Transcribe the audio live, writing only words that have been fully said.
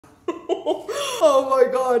Oh my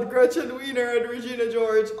god, Gretchen Wiener and Regina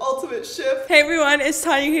George, ultimate ship. Hey everyone, it's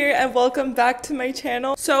Tanya here and welcome back to my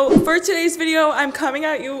channel. So for today's video, I'm coming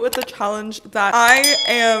at you with a challenge that I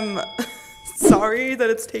am sorry that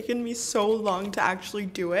it's taken me so long to actually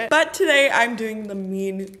do it. But today I'm doing the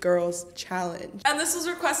Mean Girls challenge. And this was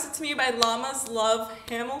requested to me by Llamas Love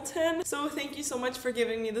Hamilton. So thank you so much for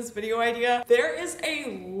giving me this video idea. There is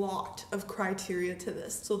a lot of criteria to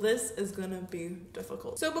this. So this is gonna be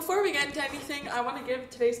difficult. So before we get into anything, I want to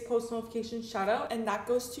give today's post notification shout out, and that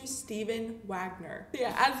goes to Steven Wagner. So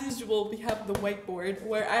yeah, as usual, we have the whiteboard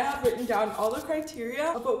where I have written down all the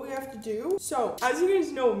criteria of what we have to do. So as you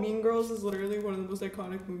guys know, Mean Girls is literally one of the most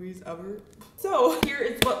iconic movies ever. So here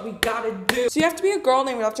is what we gotta do. So you have to be a girl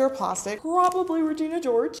named after a plastic, probably Regina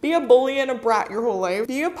George. Be a bully and a brat your whole life.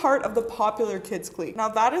 Be a part of the popular kids clique. Now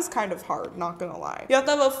that is kind of hard, not gonna lie. You have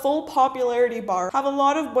to have a full popularity bar, have a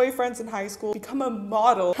lot of boyfriends in high school, become a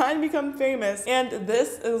model, try and become famous, and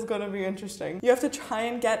this is gonna be interesting. You have to try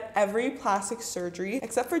and get every plastic surgery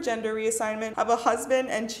except for gender reassignment, have a husband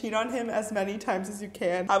and cheat on him as many times as you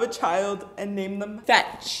can, have a child and name them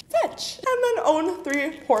Fetch, and then own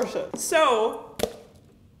 3 Porsches. So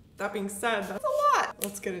that being said, that's a lot.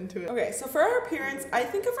 Let's get into it. Okay, so for her appearance, I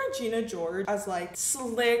think of Regina George as like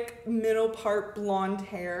slick, middle part blonde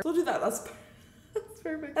hair. We'll do that, that's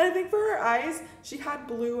perfect. And I think for her eyes, she had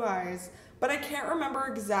blue eyes, but I can't remember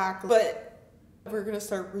exactly. But we're gonna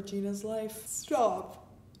start Regina's life. Stop.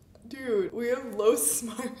 Dude, we have low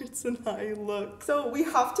smarts and high looks. So we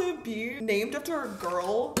have to be named after a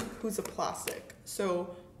girl who's a plastic.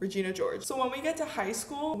 So Regina George. So when we get to high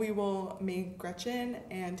school, we will make Gretchen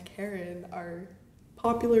and Karen our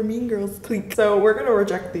popular Mean Girls clique. So we're gonna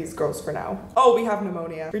reject these girls for now. Oh, we have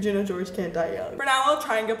pneumonia. Regina George can't die young. For now, I'll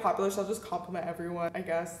try and get popular, so I'll just compliment everyone, I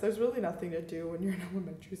guess. There's really nothing to do when you're in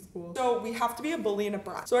elementary school. So we have to be a bully and a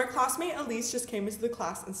brat. So our classmate Elise just came into the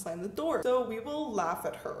class and slammed the door. So we will laugh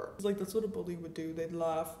at her. It's like, that's what a bully would do, they'd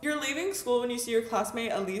laugh. You're leaving school when you see your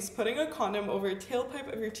classmate Elise putting a condom over a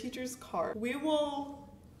tailpipe of your teacher's car. We will...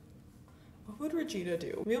 What would Regina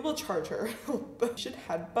do? We will charge her. But we should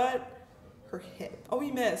headbutt her hip. Oh,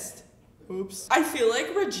 we missed. Oops. I feel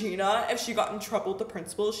like Regina, if she got in trouble with the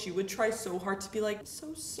principal, she would try so hard to be like,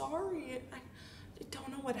 so sorry. I don't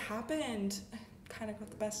know what happened. Kind of got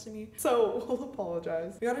the best of me. So we'll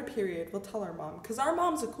apologize. We got our period. We'll tell our mom because our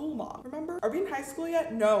mom's a cool mom. Remember? Are we in high school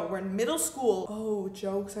yet? No, we're in middle school. Oh,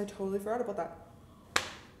 jokes. I totally forgot about that.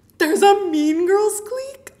 There's a Mean Girls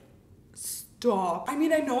clique? Stop. I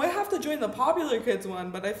mean, I know I have to join the popular kids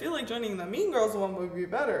one, but I feel like joining the Mean Girls one would be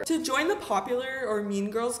better. To join the popular or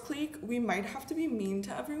Mean Girls clique, we might have to be mean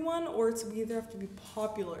to everyone, or we either have to be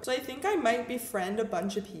popular. So I think I might befriend a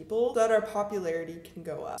bunch of people so that our popularity can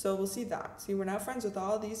go up. So we'll see that. See, we're now friends with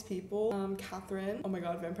all these people. Catherine. Oh my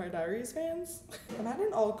god, Vampire Diaries fans. Am I in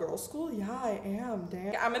an all-girls school? Yeah, I am.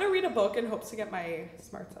 Damn. I'm gonna read a book in hopes to get my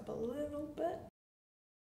smarts up a little bit.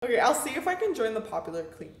 Okay, I'll see if I can join the popular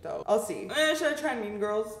clique though. I'll see. Should I try Mean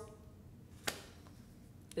Girls?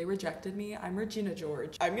 They rejected me. I'm Regina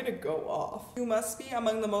George. I'm gonna go off. You must be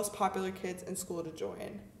among the most popular kids in school to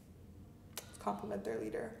join. Let's compliment their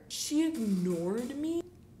leader. She ignored me?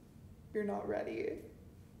 You're not ready.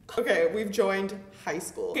 Okay, we've joined high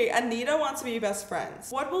school. Okay, Anita wants to be best friends.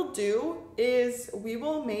 What we'll do is we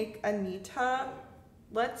will make Anita,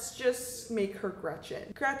 let's just make her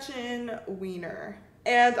Gretchen. Gretchen Wiener.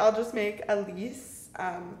 And I'll just make Elise,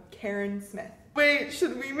 Karen Smith. Wait,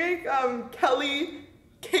 should we make Kelly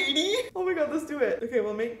Katie? Oh my god, let's do it. Okay,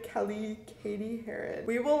 we'll make Kelly Katie Herod.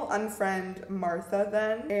 We will unfriend Martha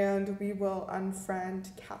then, and we will unfriend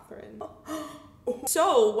Catherine.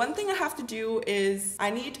 So one thing I have to do is I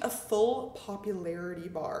need a full popularity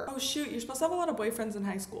bar. Oh shoot, you're supposed to have a lot of boyfriends in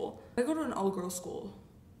high school. I go to an all-girls school.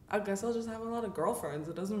 I guess I'll just have a lot of girlfriends.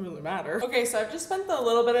 It doesn't really matter. Okay, so I've just spent a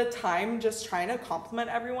little bit of time just trying to compliment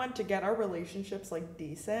everyone to get our relationships like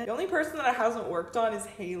decent. The only person that I hasn't worked on is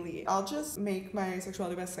Haley. I'll just make my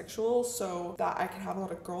sexuality bisexual so that I can have a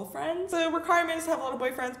lot of girlfriends. The requirement is to have a lot of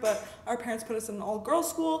boyfriends, but our parents put us in an all-girls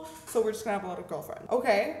school, so we're just gonna have a lot of girlfriends.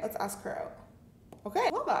 Okay, let's ask her out. Okay,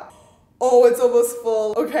 love that. Oh, it's almost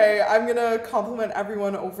full. Okay, I'm gonna compliment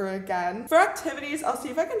everyone over again. For activities, I'll see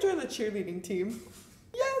if I can join the cheerleading team.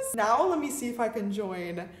 Yes. Now let me see if I can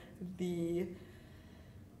join the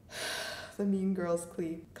Mean Girls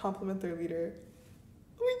clique. Compliment their leader.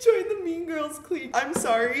 We joined the Mean Girls clique. I'm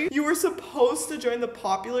sorry. You were supposed to join the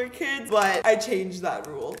popular kids, but I changed that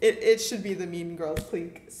rule. It should be the Mean Girls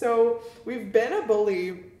clique. So we've been a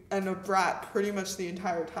bully and a brat pretty much the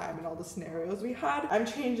entire time in all the scenarios we had. I'm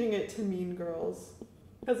changing it to Mean Girls.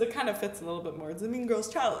 because it kind of fits a little bit more. It's a Mean Girls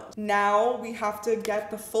challenge. Now we have to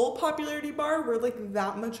get the full popularity bar. We're like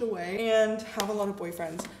that much away and have a lot of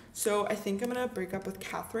boyfriends. So I think I'm gonna break up with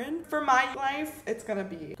Catherine. For my life, it's gonna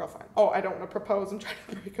be girlfriend. Oh, I don't want to propose. I'm trying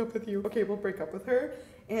to break up with you. Okay, we'll break up with her.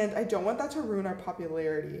 And I don't want that to ruin our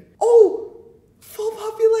popularity. Oh, full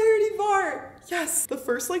popularity bar. Yes, the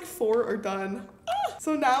first like 4 are done.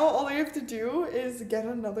 So now all I have to do is get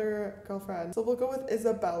another girlfriend. So we'll go with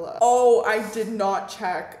Isabella. Oh, I did not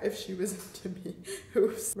check if she was into me.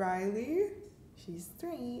 Oops. Riley, she's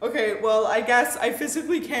 3. Okay, well, I guess I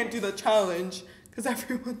physically can't do the challenge because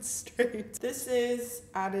everyone's straight. This is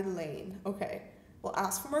added lane. Okay, we'll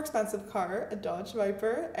ask for more expensive car, a Dodge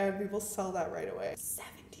Viper, and we will sell that right away.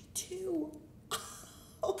 72.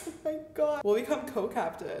 Oh my god. We'll become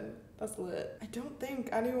co-captain. That's lit. I don't think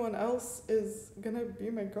anyone else is gonna be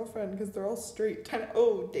my girlfriend because they're all straight.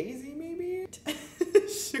 Oh, Daisy maybe?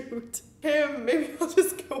 Shoot. Kim, maybe I'll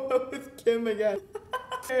just go out with Kim again.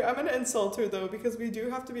 Okay, I'm gonna insult her though because we do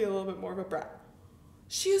have to be a little bit more of a brat.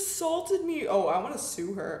 She assaulted me. Oh, I want to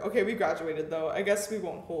sue her. Okay, we graduated though. I guess we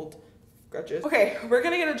won't hold grudges. Okay, we're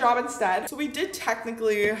gonna get a job instead. So we did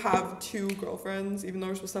technically have 2 girlfriends, even though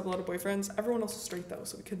we're supposed to have a lot of boyfriends. Everyone else is straight though,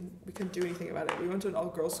 so we couldn't do anything about it. We went to an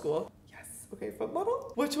all-girls school. Yes. Okay, foot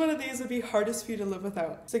model. Which one of these would be hardest for you to live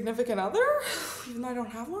without? Significant other? Even though I don't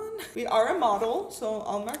have one. We are a model, so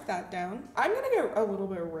I'll mark that down. I'm gonna get a little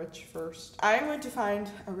bit rich first. I'm going to find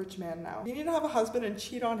a rich man now. You need to have a husband and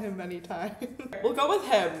cheat on him many times. We'll go with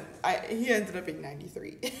him. He ended up being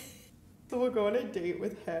 93. So we'll go on a date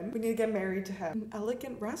with him. We need to get married to him. An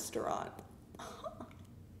elegant restaurant.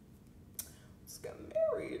 Let's get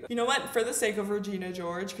married. You know what? For the sake of Regina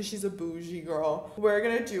George, because she's a bougie girl, we're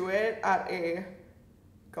gonna do it at a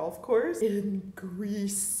golf course in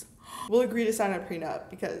Greece. We'll agree to sign a prenup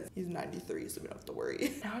because he's 93, so we don't have to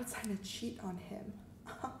worry. Now it's time to cheat on him.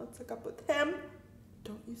 Let's hook up with him.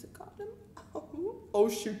 Don't use a condom. Oh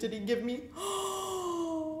shoot, did he give me?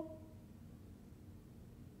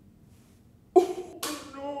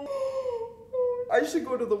 I should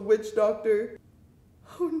go to the witch doctor.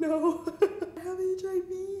 Oh no, I have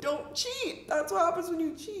HIV. Don't cheat. That's what happens when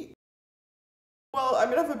you cheat. Well, I'm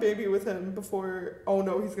gonna have a baby with him before, oh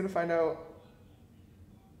no, he's gonna find out.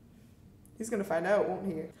 He's gonna find out, won't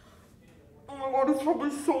he? Oh my god, he's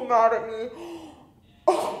probably so mad at me.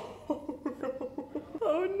 Oh no.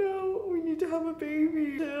 Oh no, we need to have a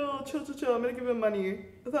baby. Chill. I'm gonna give him money,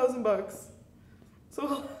 $1,000. So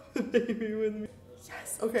he'll have a baby with me.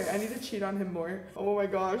 Yes. Okay, I need to cheat on him more. Oh my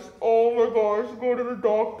gosh, go to the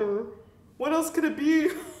doctor. What else could it be?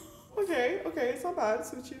 Okay, it's not bad.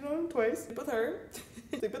 So we cheated on him twice. Sleep with her.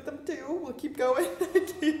 Sleep with them too. We'll keep going. I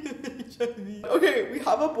gave him HIV. Okay, we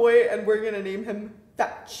have a boy and we're gonna name him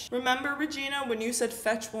Fetch. Remember, Regina, when you said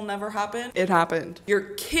Fetch will never happen? It happened. Your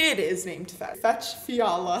kid is named Fetch. Fetch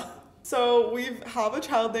Fiala. So we have a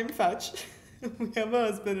child named Fetch. We have a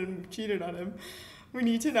husband and we've cheated on him. We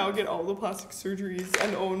need to now get all the plastic surgeries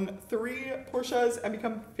and own 3 Porsches and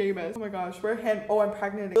become famous. Oh my gosh, I'm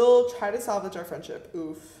pregnant. We'll try to salvage our friendship.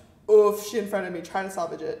 Oof. Oof, she in front of me, trying to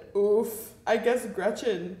salvage it. Oof. I guess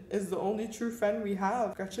Gretchen is the only true friend we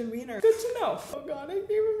have. Gretchen Wiener. Good to know. Oh god, I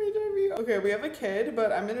gave him HIV. Okay, we have a kid,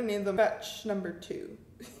 but I'm gonna name them Fetch number 2.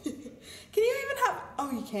 Can you even have,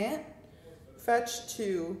 oh you can't? Fetch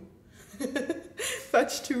 2.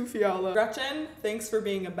 Fetch 2 Fiala. Gretchen, thanks for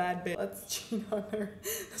being a bad bitch. Let's cheat on her.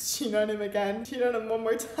 Let's cheat on him again. Cheat on him one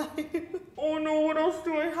more time. Oh no, what else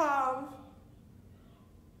do I have?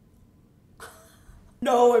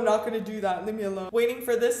 No, I'm not gonna do that. Leave me alone. Waiting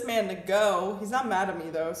for this man to go. He's not mad at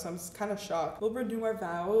me though, so I'm kind of shocked. We'll renew our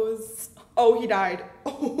vows. Oh, he died.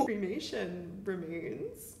 Oh, cremation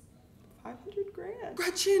remains. 500 grand.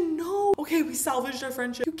 Gretchen, no. Okay, we salvaged our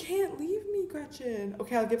friendship. You can't leave me, Gretchen.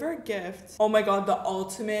 Okay, I'll give her a gift. Oh my god, the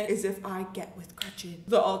ultimate is if I get with Gretchen.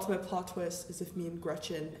 The ultimate plot twist is if me and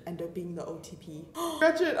Gretchen end up being the OTP.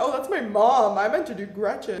 Gretchen, oh, that's my mom. I meant to do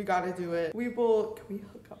Gretchen. We gotta do it. Can we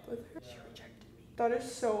hook up with her? She rejected me. That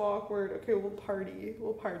is so awkward. Okay, we'll party.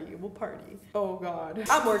 Oh god.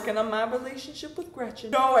 I'm working on my relationship with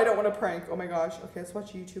Gretchen. No, I don't want to prank. Oh my gosh. Okay, let's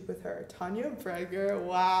watch YouTube with her. Tanya Breger.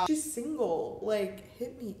 Wow. She's single. Like,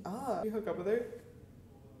 hit me up. Can you hook up with her?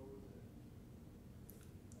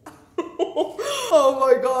 Oh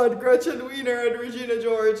my god. Gretchen Wiener and Regina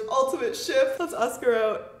George. Ultimate shift. Let's ask her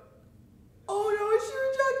out. Oh no, she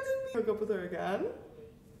rejected me. Hook up with her again.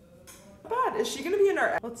 Not bad. Is she gonna be in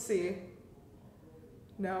our... Let's see.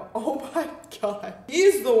 No. Oh my god.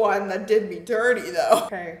 He's the one that did me dirty though.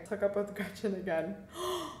 Okay, let's hook up with Gretchen again.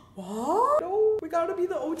 What? No, we gotta be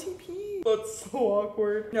the OTP. That's so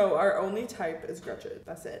awkward. No, our only type is Gretchen.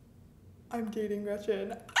 That's it. I'm dating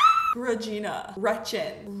Gretchen. Regina, Regina.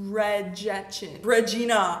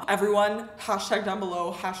 Everyone, hashtag down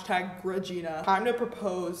below, hashtag Regina. Time to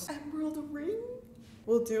propose. Emerald ring?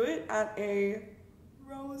 We'll do it at a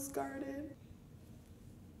rose garden.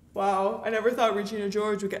 Wow, I never thought Regina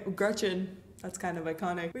George would get Gretchen. That's kind of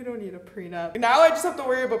iconic. We don't need a prenup. Now I just have to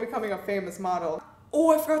worry about becoming a famous model.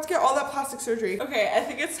 Oh, I forgot to get all that plastic surgery. Okay, I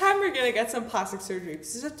think it's time we're gonna get some plastic surgery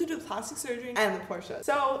because you have to do plastic surgery and the Porsche.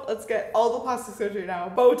 So let's get all the plastic surgery now.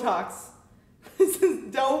 Botox. Mrs.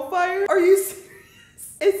 Doubtfire? Are you serious?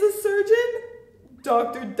 Is the surgeon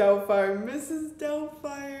Dr. Doubtfire? Mrs.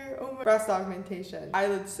 Doubtfire. Oh my. Breast augmentation.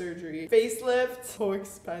 Eyelid surgery. Facelift. So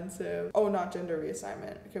expensive. Oh, not gender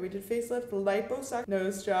reassignment. Okay, we did facelift, liposuction,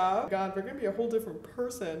 nose job. God, we're gonna be a whole different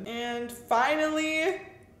person. And finally,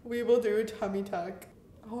 we will do tummy tuck.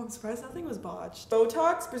 Oh, I'm surprised nothing was botched.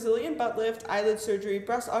 Botox, Brazilian butt lift, eyelid surgery,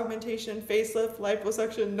 breast augmentation, facelift,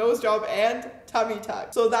 liposuction, nose job, and tummy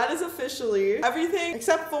tuck. So that is officially everything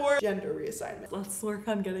except for gender reassignment. Let's work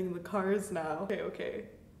on getting the cars now. Okay.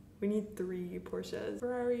 We need 3 Porsches.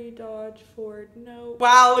 Ferrari, Dodge, Ford, no.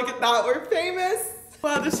 Wow, look at that, we're famous.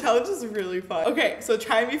 Wow, this challenge is really fun. Okay, so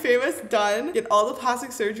try and be famous, done. Get all the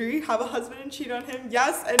plastic surgery, have a husband and cheat on him,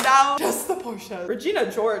 yes, and now just the Porsche.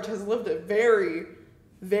 Regina George has lived a very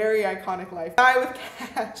iconic life. Die with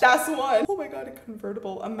cash. That's one. Oh my god, a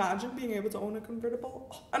convertible. Imagine being able to own a convertible.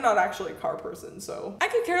 Oh, I'm not actually a car person, so I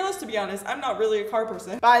could care less, to be honest. I'm not really a car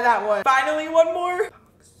person. Buy that one. Finally, one more.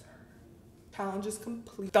 Challenge is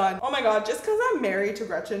complete. Done. Oh my god, just because I'm married to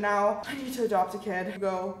Gretchen now, I need to adopt a kid.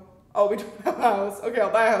 Go. Oh, we don't have a house. Okay,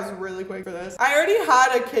 I'll buy a house really quick for this. I already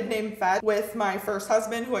had a kid named Fetch with my first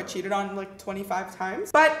husband who I cheated on like 25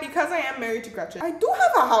 times. But because I am married to Gretchen, I do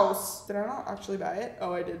have a house. Did I not actually buy it?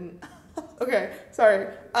 Oh, I didn't. Okay, sorry.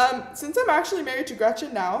 Since I'm actually married to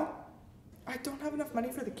Gretchen now, I don't have enough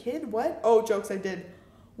money for the kid. What? Oh, jokes, I did.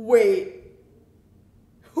 Wait.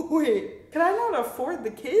 Can I not afford the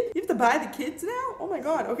kid? You have to buy the kids now? Oh my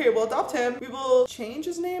god. Okay, we'll adopt him. We will change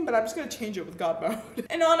his name, but I'm just gonna change it with God mode.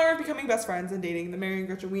 In honor of becoming best friends and dating the marrying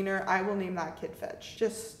Gretchen Wiener, I will name that kid Fetch.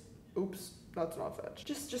 Oops, that's not Fetch.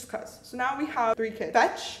 Just cuz. So now we have 3 kids.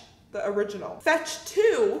 Fetch, the original. Fetch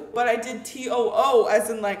 2, but I did T-O-O as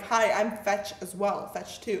in like, hi, I'm Fetch as well.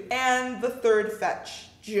 Fetch 2. And the 3rd Fetch,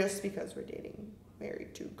 just because we're dating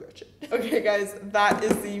married to Gretchen. Okay guys, that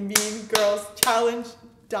is the Mean Girls Challenge.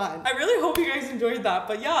 Done. I really hope you guys enjoyed that,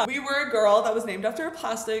 but yeah, we were a girl that was named after a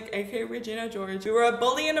plastic, aka Regina George. We were a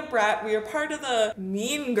bully and a brat. We were part of the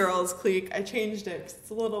Mean Girls clique. I changed it because it's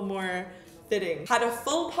a little more fitting. Had a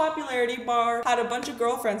full popularity bar, had a bunch of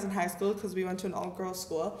girlfriends in high school because we went to an all-girls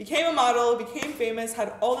school, became a model, became famous,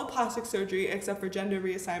 had all the plastic surgery except for gender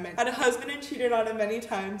reassignment, had a husband and cheated on him many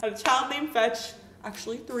times, had a child named Fetch,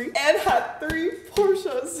 actually 3, and had 3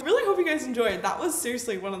 Porsches. I really hope you guys enjoyed. That was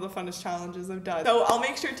seriously one of the funnest challenges I've done. So I'll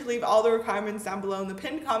make sure to leave all the requirements down below in the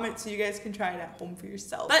pinned comment so you guys can try it at home for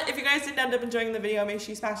yourself. But if you guys did end up enjoying the video, make sure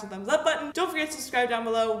you smash the thumbs up button. Don't forget to subscribe down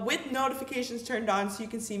below with notifications turned on so you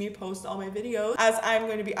can see me post all my videos, as I'm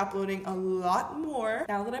going to be uploading a lot more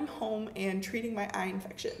now that I'm home and treating my eye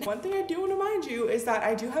infection. One thing I do want to remind you is that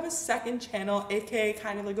I do have a second channel, aka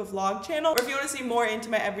kind of like a vlog channel, or if you want to see more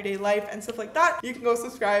into my everyday life and stuff like that, you can go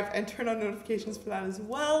subscribe and turn on notifications for that as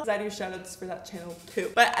well, because I do shoutouts for that channel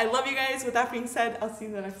too. But I love you guys. With that being said, I'll see you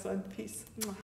in the next one. Peace.